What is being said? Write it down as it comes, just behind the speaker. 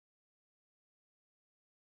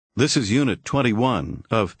This is Unit 21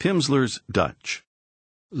 of Pimsleur's Dutch.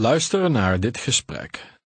 Luister naar dit gesprek.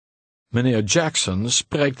 Meneer Jackson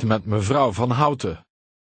spreekt met mevrouw Van Houten.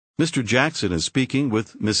 Mr. Jackson is speaking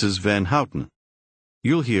with Mrs. Van Houten.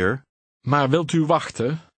 You'll hear, Maar wilt u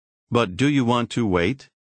wachten? but do you want to wait?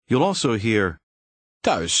 You'll also hear,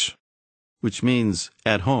 Thuis. which means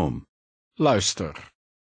at home. Luister.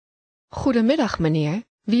 Goedemiddag, meneer.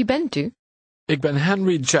 Wie bent u? Ik ben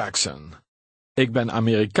Henry Jackson. Ik ben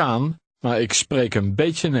Amerikaan, maar ik spreek een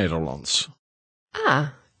beetje Nederlands. Ah,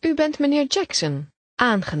 u bent meneer Jackson.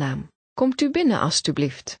 Aangenaam. Komt u binnen,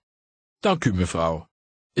 alstublieft. Dank u, mevrouw.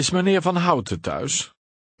 Is meneer Van Houten thuis?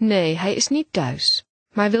 Nee, hij is niet thuis.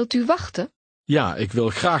 Maar wilt u wachten? Ja, ik wil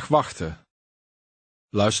graag wachten.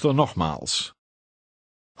 Luister nogmaals.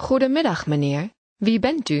 Goedemiddag, meneer. Wie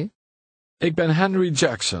bent u? Ik ben Henry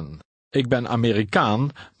Jackson. Ik ben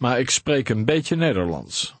Amerikaan, maar ik spreek een beetje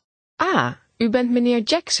Nederlands. Ah, u bent meneer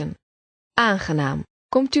Jackson. Aangenaam.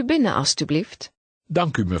 Komt u binnen, alstublieft.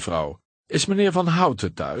 Dank u, mevrouw. Is meneer Van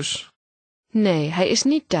Houten thuis? Nee, hij is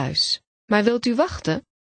niet thuis. Maar wilt u wachten?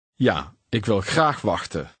 Ja, ik wil graag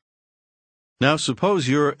wachten. Now suppose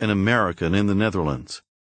you're an American in the Netherlands.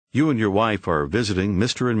 You and your wife are visiting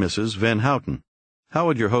Mr. and Mrs. Van Houten. How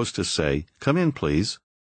would your hostess say, "Come in, please"?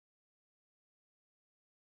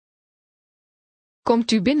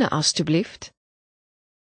 Komt u binnen, alstublieft.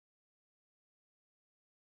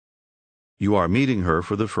 You are meeting her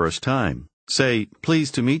for the first time. Say,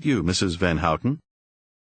 "Pleased to meet you, Mrs. Van Houten."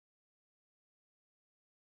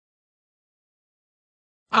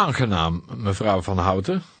 Aangenaam, mevrouw Van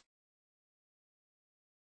Houten.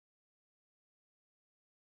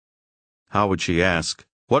 How would she ask,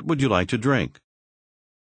 "What would you like to drink?"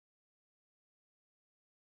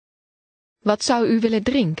 Wat zou u willen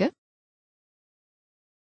drinken?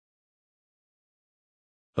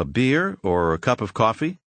 A beer or a cup of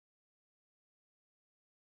coffee?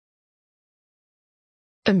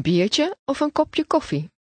 Een biertje of een kopje koffie?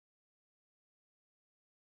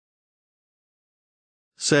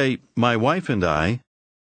 Say, "My wife and I..."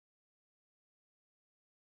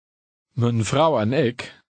 Mijn vrouw en ik.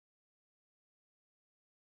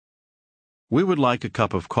 "We would like a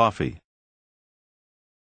cup of coffee."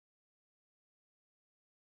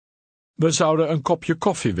 We zouden een kopje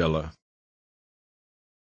koffie willen.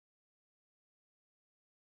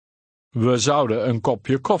 We zouden een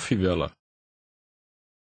kopje koffie willen.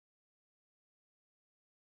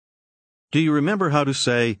 Do you remember how to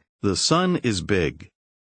say, "The sun is big"?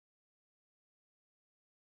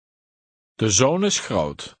 De zon is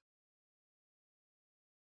groot.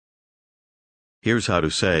 Here's how to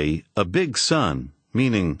say, "A big sun,"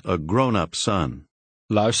 meaning a grown-up son.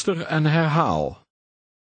 Luister en herhaal.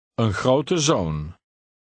 Een grote zoon.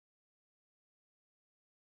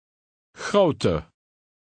 Grote.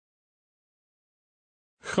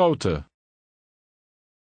 Grote.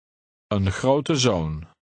 Een grote zoon.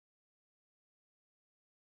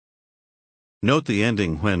 Note the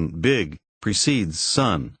ending when big precedes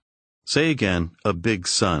son. Say again, "A big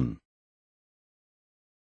son."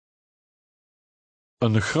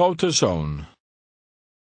 Een grote zoon.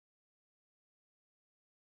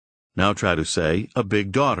 Now try to say, "A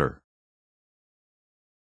big daughter."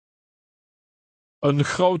 Een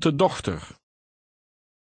grote dochter.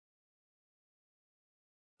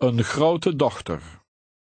 Een grote dochter.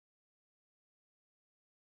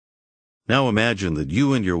 Now imagine that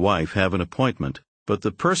you and your wife have an appointment, but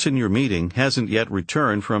the person you're meeting hasn't yet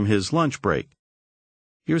returned from his lunch break.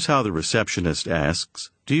 Here's how the receptionist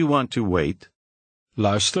asks, "Do you want to wait?"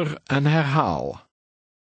 Luister en herhaal.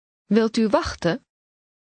 Wilt u wachten?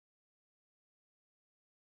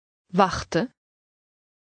 Wachten.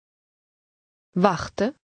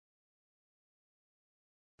 Wachten.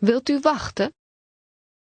 Wilt u wachten?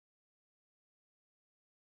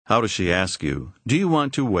 How does she ask you, "Do you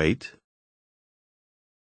want to wait?"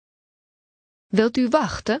 Wilt u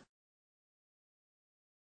wachten?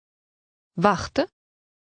 Wachten.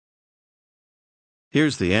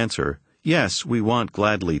 Here's the answer, "Yes, we want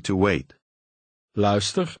gladly to wait."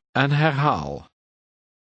 Luister en herhaal.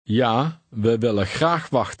 Ja, we willen graag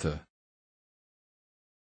wachten.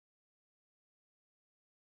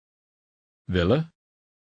 Willen.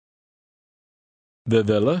 We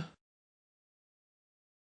willen.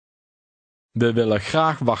 We willen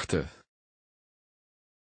graag wachten.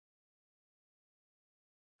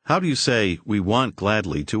 How do you say, "We want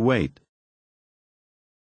gladly to wait"?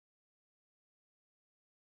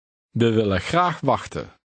 We willen graag wachten.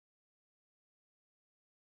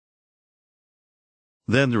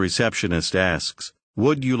 Then the receptionist asks,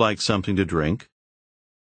 "Would you like something to drink?"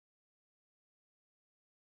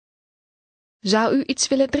 Zou u iets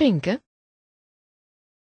willen drinken?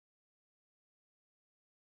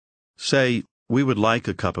 Say, we would like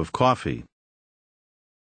a cup of coffee.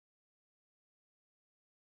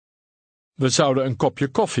 We zouden een kopje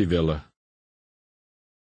koffie willen.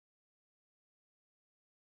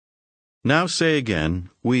 Now say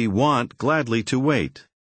again, we want gladly to wait.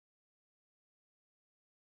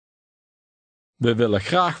 We willen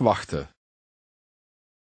graag wachten.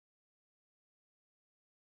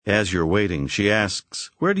 As you're waiting, she asks,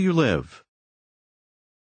 where do you live?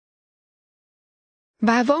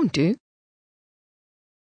 Waar woont u?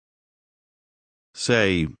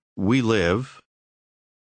 Say, we live.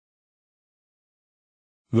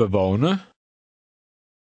 We wonen.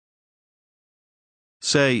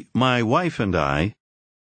 Say, my wife and I.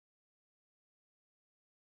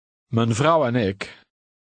 Mijn vrouw en ik.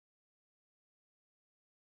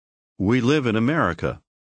 We live in America.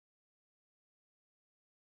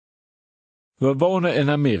 We wonen in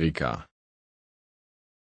Amerika.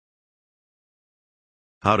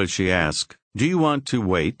 How did she ask? Do you want to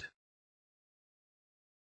wait?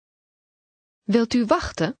 Wilt u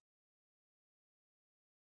wachten?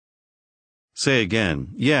 Say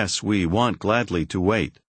again, yes, we want gladly to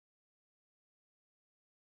wait.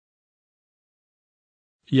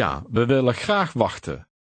 Ja, we willen graag wachten.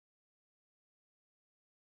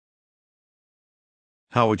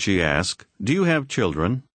 How would she ask? Do you have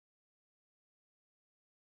children?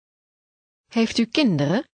 Heeft u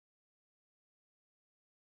kinderen?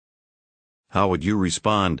 How would you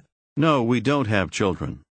respond? No, we don't have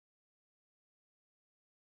children.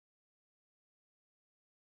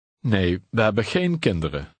 Nee, we hebben geen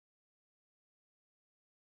kinderen.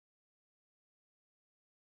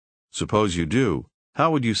 Suppose you do. How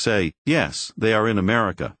would you say, yes, they are in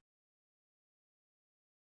America?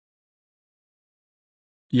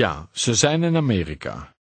 Ja, ze zijn in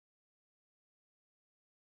Amerika.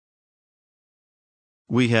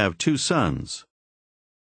 We have 2 sons.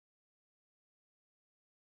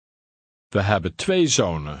 We hebben 2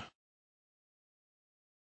 zonen.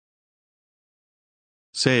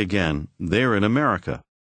 Say again, they're in America.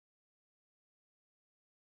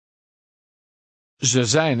 Ze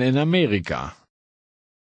zijn in Amerika.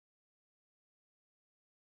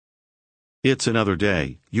 It's another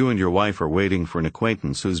day. You and your wife are waiting for an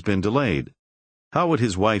acquaintance who's been delayed. How would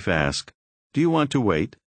his wife ask? Do you want to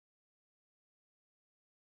wait?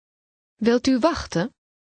 Wilt u wachten?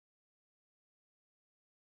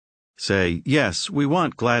 Say, yes, we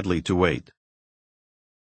want gladly to wait.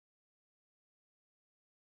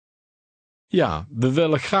 Ja, we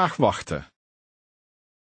willen graag wachten.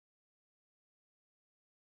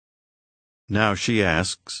 Now she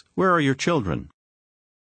asks, where are your children?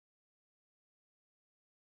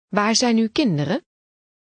 Waar zijn uw kinderen?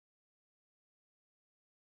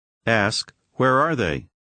 Ask, where are they?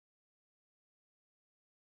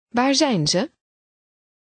 Waar zijn ze?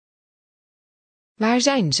 Waar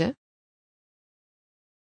zijn ze?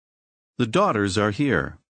 The daughters are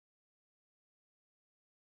here.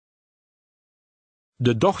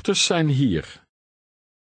 De dochters zijn hier.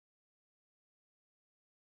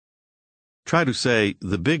 Try to say,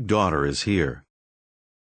 the big daughter is here.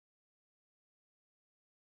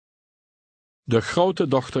 De grote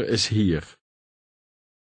dochter is hier.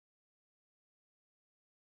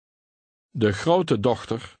 De grote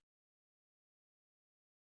dochter.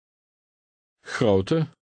 Grote.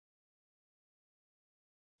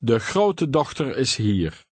 De grote dochter is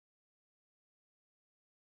hier.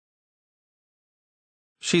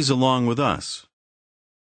 She's along with us.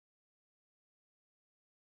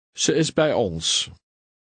 Ze is bij ons.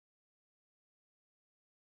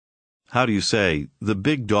 How do you say, the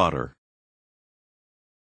big daughter?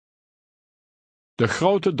 De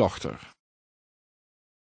grote dochter.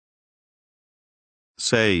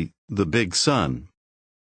 Say, the big son.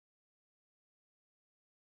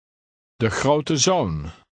 De grote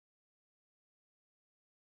zoon.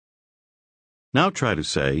 Now try to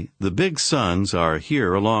say, the big sons are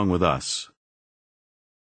here along with us.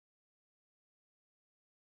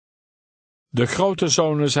 De grote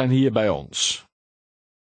zonen zijn hier bij ons.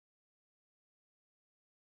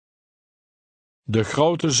 De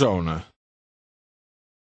grote zonen.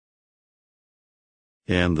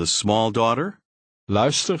 And the small daughter?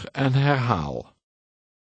 Luister en herhaal.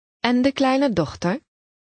 En de kleine dochter?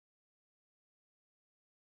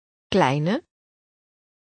 Kleine.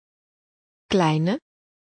 Kleine.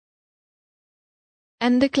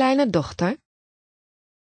 En de kleine dochter?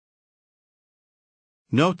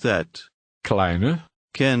 Note that Kleine.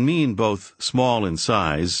 can mean both small in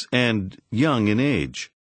size and young in age.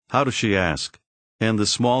 How does she ask? And the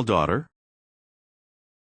small daughter?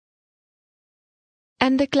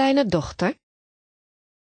 En de kleine dochter?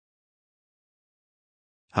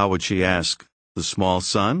 How would she ask, the small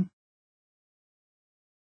son?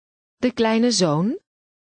 De kleine zoon?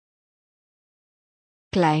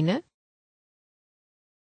 Kleine?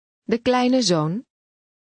 De kleine zoon?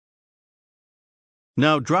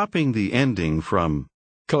 Now dropping the ending from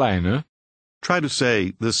Kleine. try to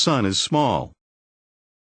say, the son is small.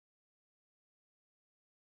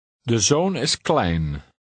 De zoon is klein.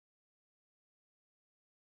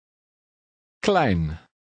 Klein.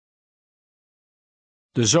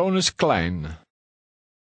 De zoon is klein.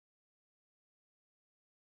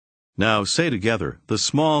 Now say together, the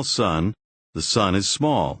small son, the son is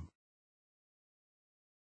small.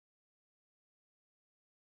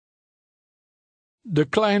 De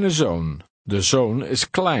kleine zoon. De zoon is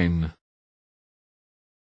klein.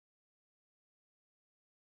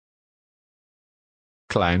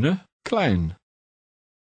 Kleine, klein.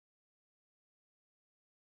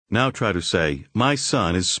 Now try to say, my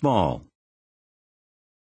son is small.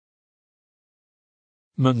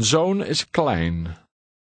 Mijn zoon is klein.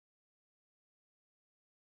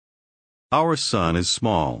 Our son is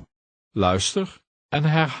small. Luister en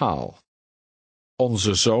herhaal.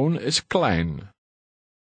 Onze zoon is klein.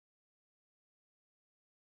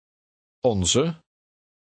 Onze.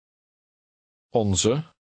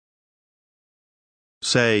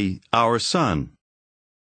 Say, our son.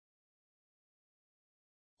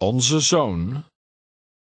 Onze zoon.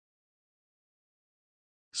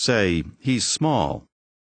 Say, he's small.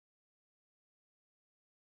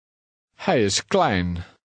 Hij is klein.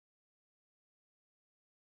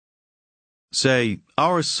 Say,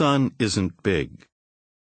 our son isn't big.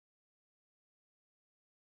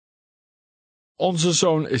 Onze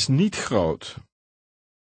zoon is niet groot.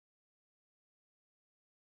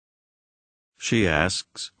 She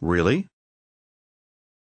asks, really?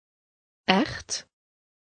 Echt?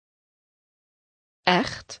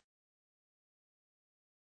 Echt?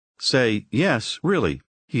 Say, yes, really,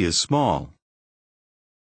 he is small.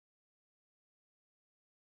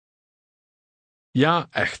 Ja,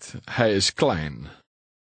 echt, hij is klein.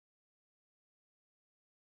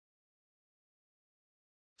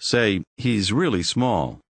 Say, he's really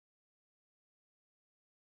small.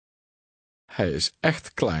 Hij is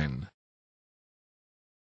echt klein.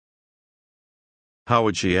 How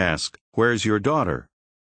would she ask, where's your daughter?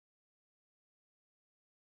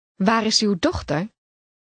 Waar is uw dochter?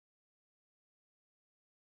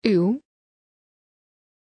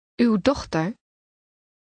 Uw dochter?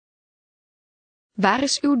 Waar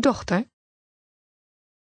is uw dochter?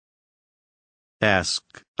 Ask,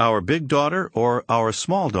 our big daughter or our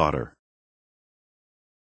small daughter?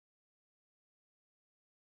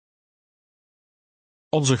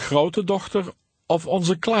 Onze grote dochter of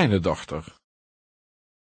onze kleine dochter?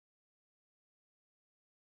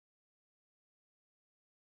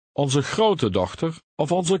 Onze grote dochter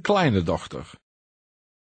of onze kleine dochter?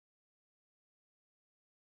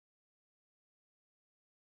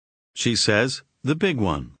 She says, the big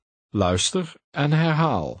one. Luister en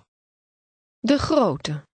herhaal. De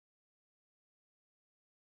grote.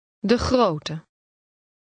 De grote.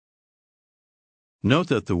 Note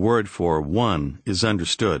that the word for one is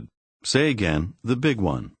understood. Say again, the big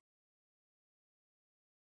one.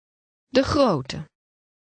 De grote.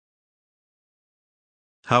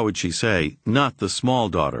 How would she say, not the small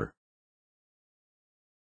daughter?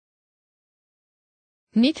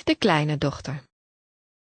 Niet de kleine dochter.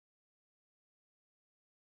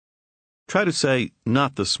 Try to say,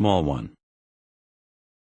 not the small one.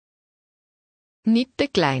 Niet de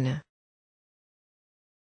kleine.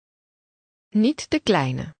 Niet de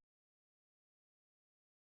kleine.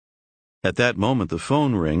 At that moment the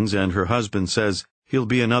phone rings and her husband says he'll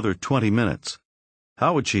be another 20 minutes.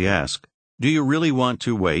 How would she ask, do you really want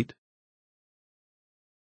to wait?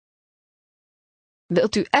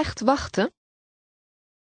 Wilt u echt wachten?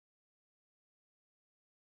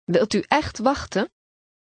 Wilt u echt wachten?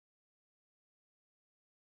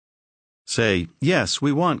 Say, yes,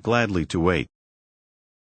 we want gladly to wait.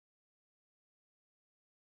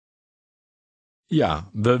 Ja,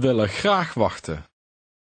 we willen graag wachten.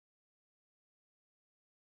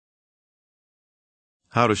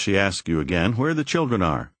 How does she ask you again where the children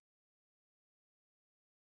are?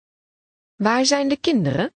 Waar zijn de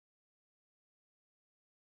kinderen?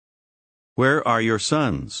 Where are your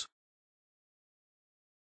sons?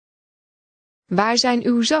 Waar zijn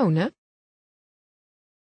uw zonen?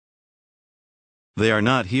 They are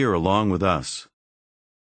not here along with us.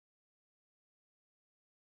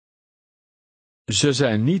 Ze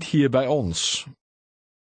zijn niet hier bij ons.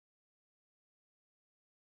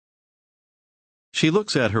 She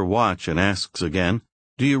looks at her watch and asks again,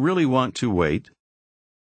 Do you really want to wait?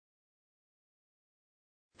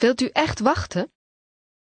 Wilt u echt wachten?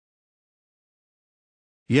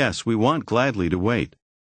 Yes, we want gladly to wait.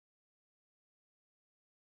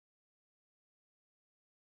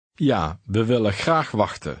 Ja, we willen graag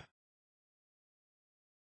wachten.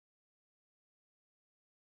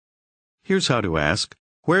 Here's how to ask,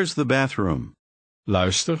 where's the bathroom?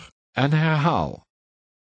 Luister en herhaal.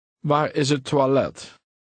 Waar is het toilet?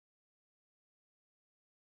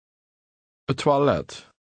 Het toilet.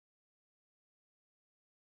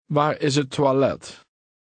 Waar is het toilet?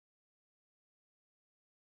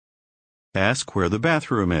 Ask where the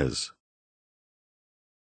bathroom is.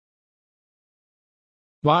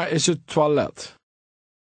 Waar is het toilet?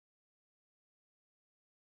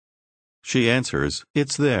 She answers,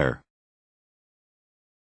 it's there.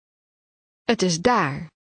 Het is daar.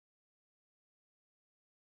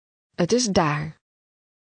 Het is daar.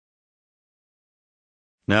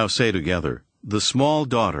 Now say together, the small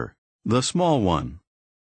daughter, the small one.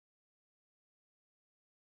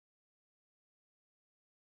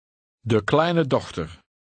 De kleine dochter.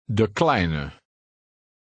 De kleine.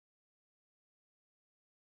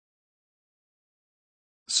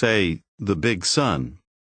 Say, the big son.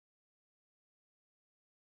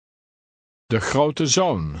 De grote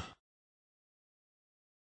zoon.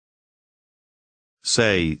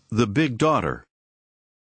 Say, the big daughter.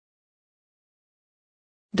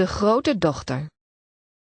 De grote dochter.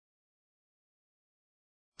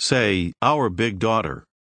 Say, our big daughter.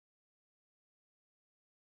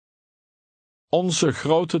 Onze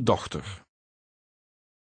grote dochter.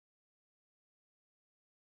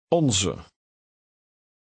 Onze.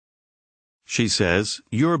 She says,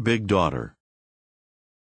 your big daughter.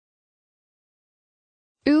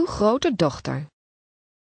 Uw grote dochter.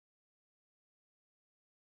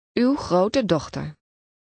 Uw grote dochter.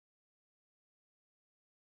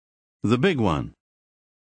 The big one.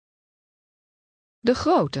 De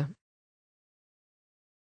grote.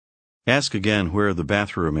 Ask again where the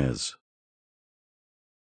bathroom is.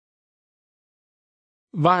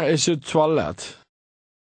 Waar is het toilet?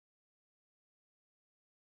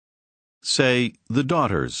 Say, the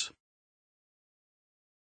daughters.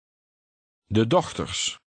 De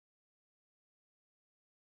dochters.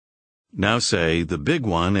 Now say, the big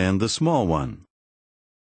one and the small one.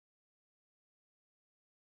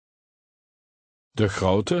 De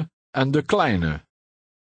grote en de kleine.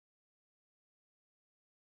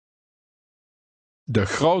 De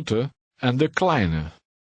grote en de kleine.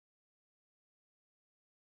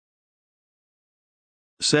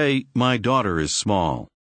 Say, my daughter is small.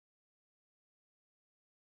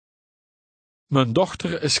 Mijn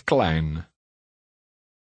dochter is klein.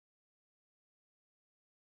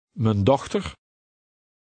 Mijn dochter.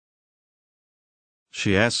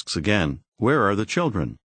 She asks again, where are the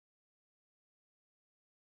children?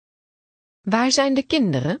 Waar zijn de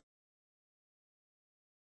kinderen?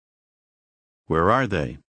 Where are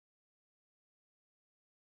they?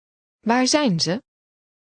 Waar zijn ze?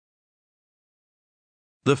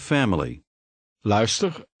 The family.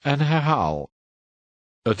 Luister en herhaal.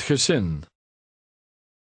 Het gezin.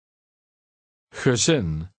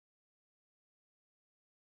 Gezin.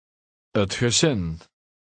 Het gezin.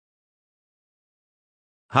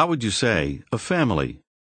 How would you say, a family?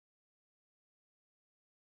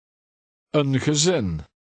 Een gezin.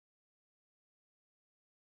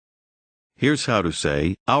 Here's how to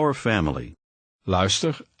say, our family.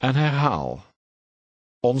 Luister en herhaal.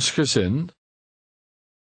 Ons gezin.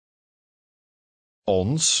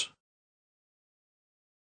 Ons.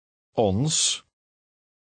 Ons.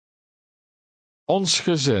 Ons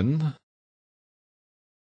gezin.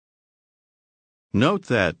 Note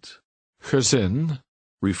that Gezin.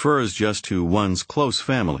 refers just to one's close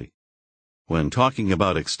family. When talking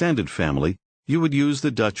about extended family, you would use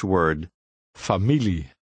the Dutch word.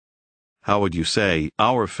 Familie. How would you say,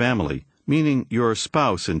 our family, meaning your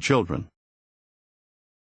spouse and children?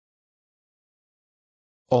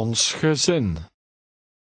 Ons gezin.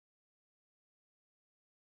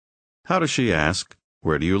 How does she ask,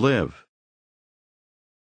 where do you live?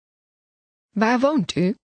 Waar woont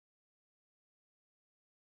u?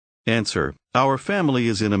 Answer, our family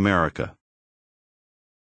is in America.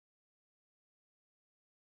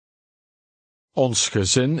 Ons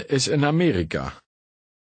gezin is in Amerika.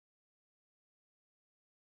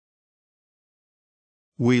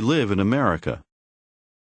 We live in America.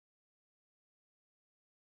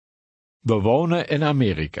 We wonen in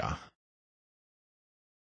Amerika.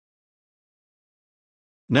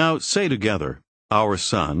 Now say together, our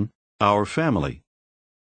son, our family.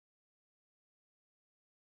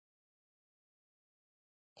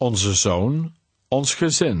 Onze zoon, Ons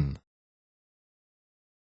gezin.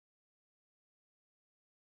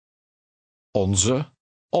 Onze,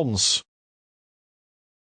 ons.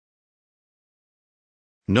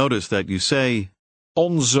 Notice that you say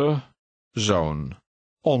Onze zoon.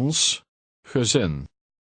 Ons gezin.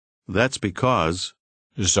 that's because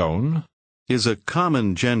Zoon, is a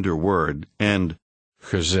common gender word and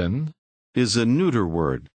gezin. is a neuter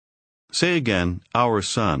word. Say again, our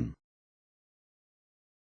son.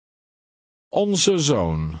 Onze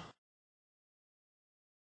zoon.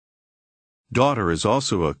 Daughter is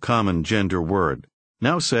also a common gender word.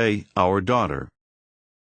 Now say, our daughter.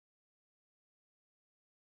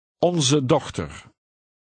 Onze dochter.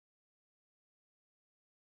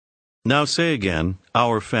 Now say again,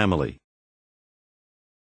 our family.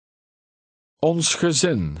 Ons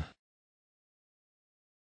gezin.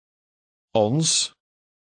 Ons.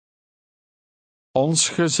 Ons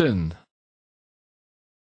gezin.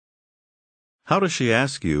 How does she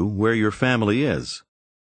ask you where your family is?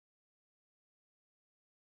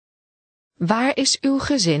 Waar is uw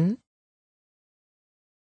gezin?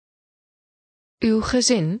 Uw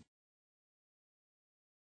gezin?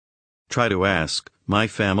 Try to ask, my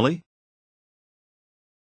family?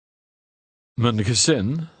 Mijn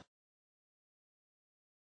gezin.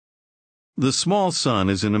 The small son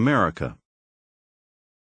is in America.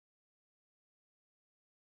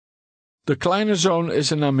 De kleine zoon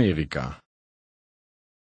is in Amerika.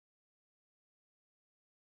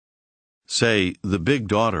 Say, the big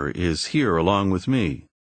daughter is here along with me.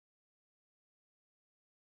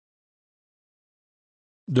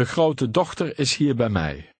 De grote dochter is hier bij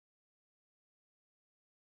mij.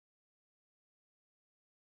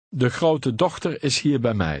 De grote dochter is hier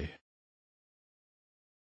bij mij.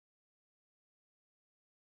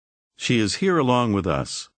 She is here along with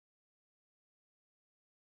us.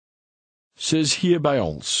 Ze is hier bij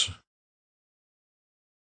ons.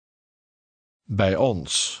 Bij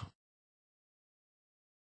ons.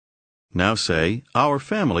 Now say, our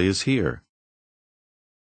family is here.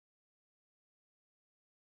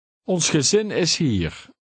 Ons gezin is hier.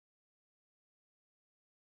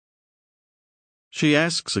 She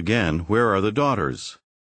asks again, where are the daughters?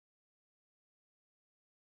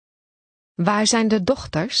 Waar zijn de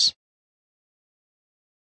dochters?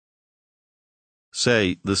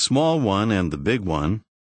 Say, the small one and the big one.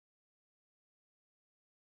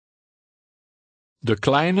 De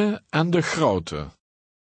kleine en de grote.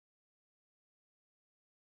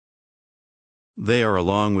 They are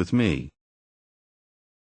along with me.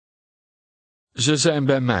 Ze zijn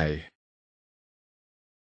bij mij.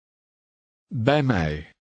 Bij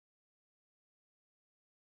mij.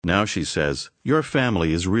 Now she says, your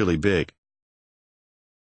family is really big.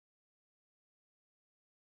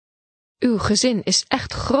 Uw gezin is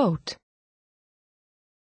echt groot.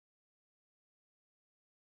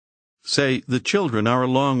 Say, the children are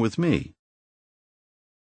along with me.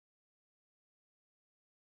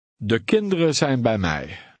 De kinderen zijn bij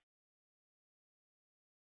mij.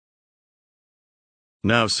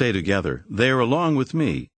 Now say together, they are along with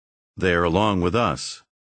me. They are along with us.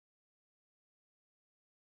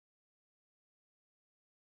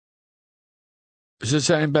 Ze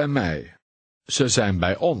zijn bij mij. Ze zijn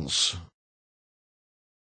bij ons.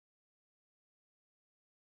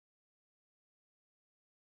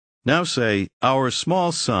 Now say, our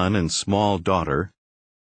small son and small daughter.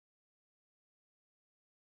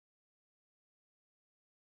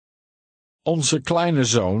 Onze kleine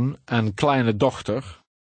zoon en kleine dochter.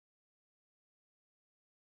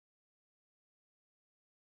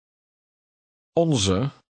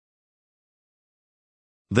 Onze.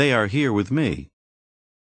 They are here with me.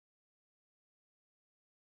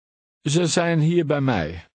 Ze zijn hier bij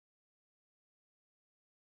mij.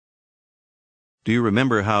 Do you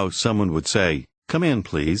remember how someone would say, come in,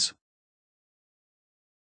 please?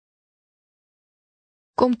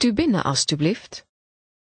 Komt u binnen, alstublieft?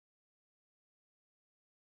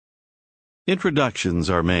 Introductions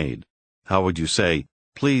are made. How would you say,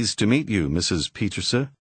 pleased to meet you, Mrs.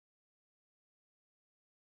 Petersen?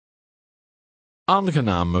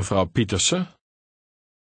 Aangenaam, mevrouw Pieterse.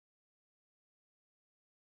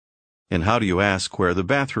 And how do you ask where the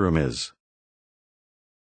bathroom is?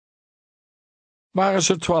 Waar is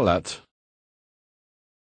het toilet?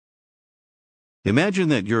 Imagine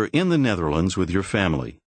that you're in the Netherlands with your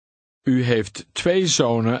family. U heeft 2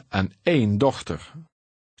 zonen en 1 dochter.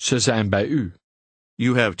 Ze zijn bij u.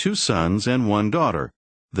 You have 2 sons and 1 daughter.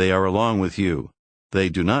 They are along with you. They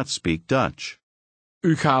do not speak Dutch.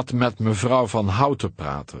 U gaat met mevrouw Van Houten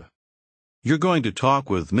praten. You're going to talk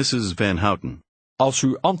with Mrs. Van Houten. Als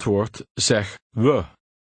u antwoordt, zeg we.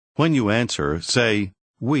 When you answer, say,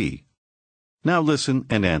 we. Now listen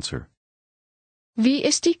and answer. Wie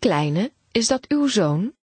is die kleine? Is dat uw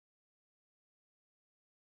zoon?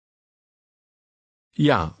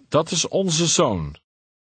 Ja, dat is onze zoon.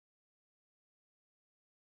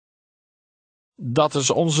 Dat is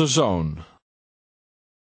onze zoon.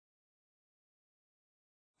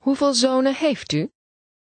 Hoeveel zonen heeft u?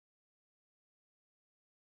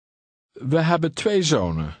 We hebben 2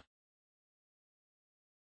 zonen.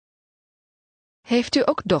 Heeft u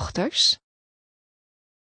ook dochters?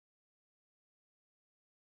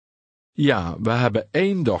 Ja, we hebben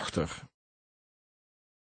 1 dochter.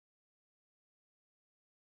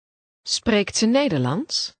 Spreekt ze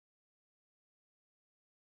Nederlands?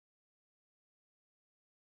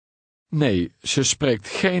 Nee, ze spreekt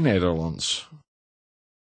geen Nederlands.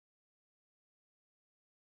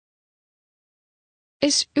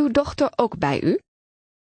 Is uw dochter ook bij u?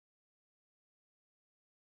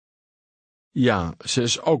 Ja, ze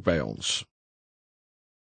is ook bij ons.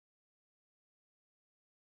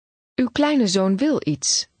 Uw kleine zoon wil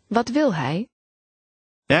iets. Wat wil hij?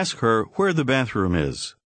 Ask her where the bathroom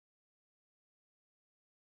is.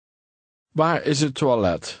 Waar is het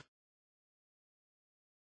toilet?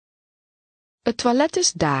 Het toilet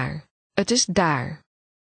is daar. Het is daar.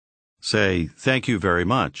 Say, thank you very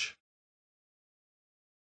much.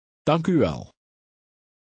 Dank u wel.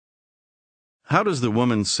 How does the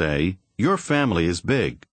woman say, your family is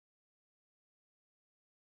big?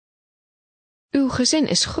 Uw gezin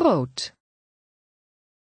is groot.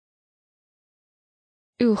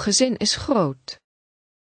 Uw gezin is groot.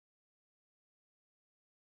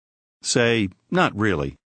 Say, not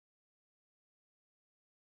really.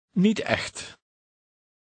 Niet echt.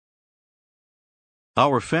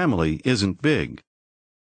 Our family isn't big.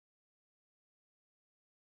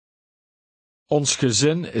 Ons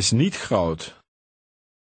gezin is niet groot.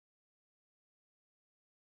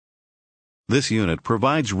 This unit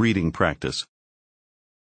provides reading practice.